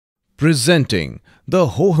Presenting the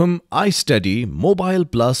Hohem iSteady Mobile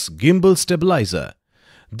Plus Gimbal Stabilizer.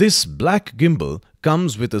 This black gimbal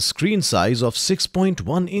comes with a screen size of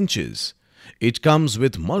 6.1 inches. It comes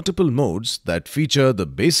with multiple modes that feature the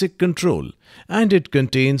basic control, and it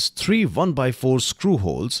contains 3 1x4 screw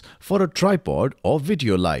holes for a tripod or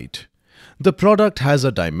video light. The product has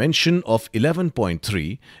a dimension of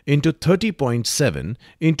 11.3 into 30.7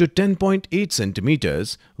 into 10.8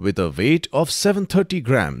 centimeters with a weight of 730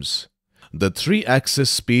 grams. The 3-axis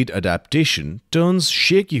speed adaptation turns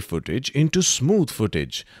shaky footage into smooth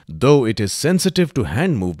footage, though it is sensitive to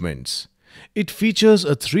hand movements. It features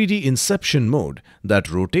a 3D inception mode that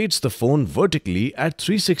rotates the phone vertically at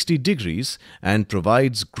 360 degrees and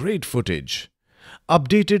provides great footage.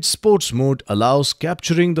 Updated sports mode allows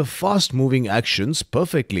capturing the fast-moving actions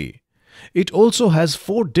perfectly. It also has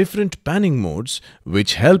 4 different panning modes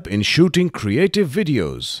which help in shooting creative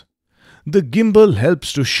videos. The gimbal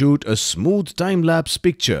helps to shoot a smooth time-lapse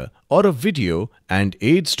picture or a video and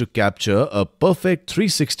aids to capture a perfect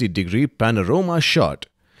 360-degree panorama shot.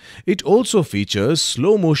 It also features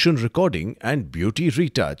slow-motion recording and beauty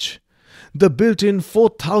retouch. The built-in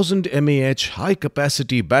 4000 mAh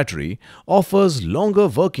high-capacity battery offers longer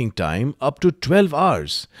working time up to 12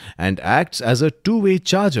 hours and acts as a two-way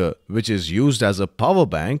charger which is used as a power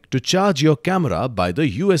bank to charge your camera by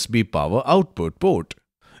the USB power output port.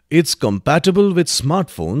 It's compatible with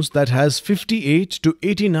smartphones that has 58 to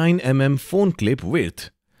 89 mm phone clip width.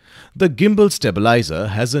 The gimbal stabilizer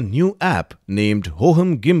has a new app named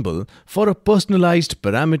Hohem Gimbal for a personalized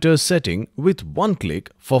parameter setting with 1 click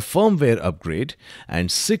for firmware upgrade and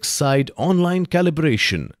 6-side online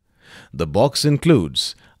calibration. The box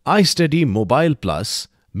includes iSteady Mobile Plus,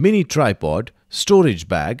 mini tripod, storage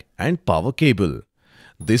bag and power cable.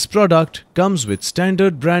 This product comes with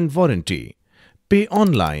standard brand warranty. Pay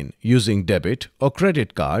online using debit or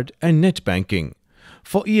credit card and net banking.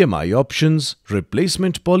 For EMI options,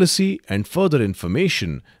 replacement policy and further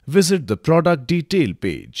information, visit the product detail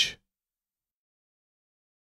page.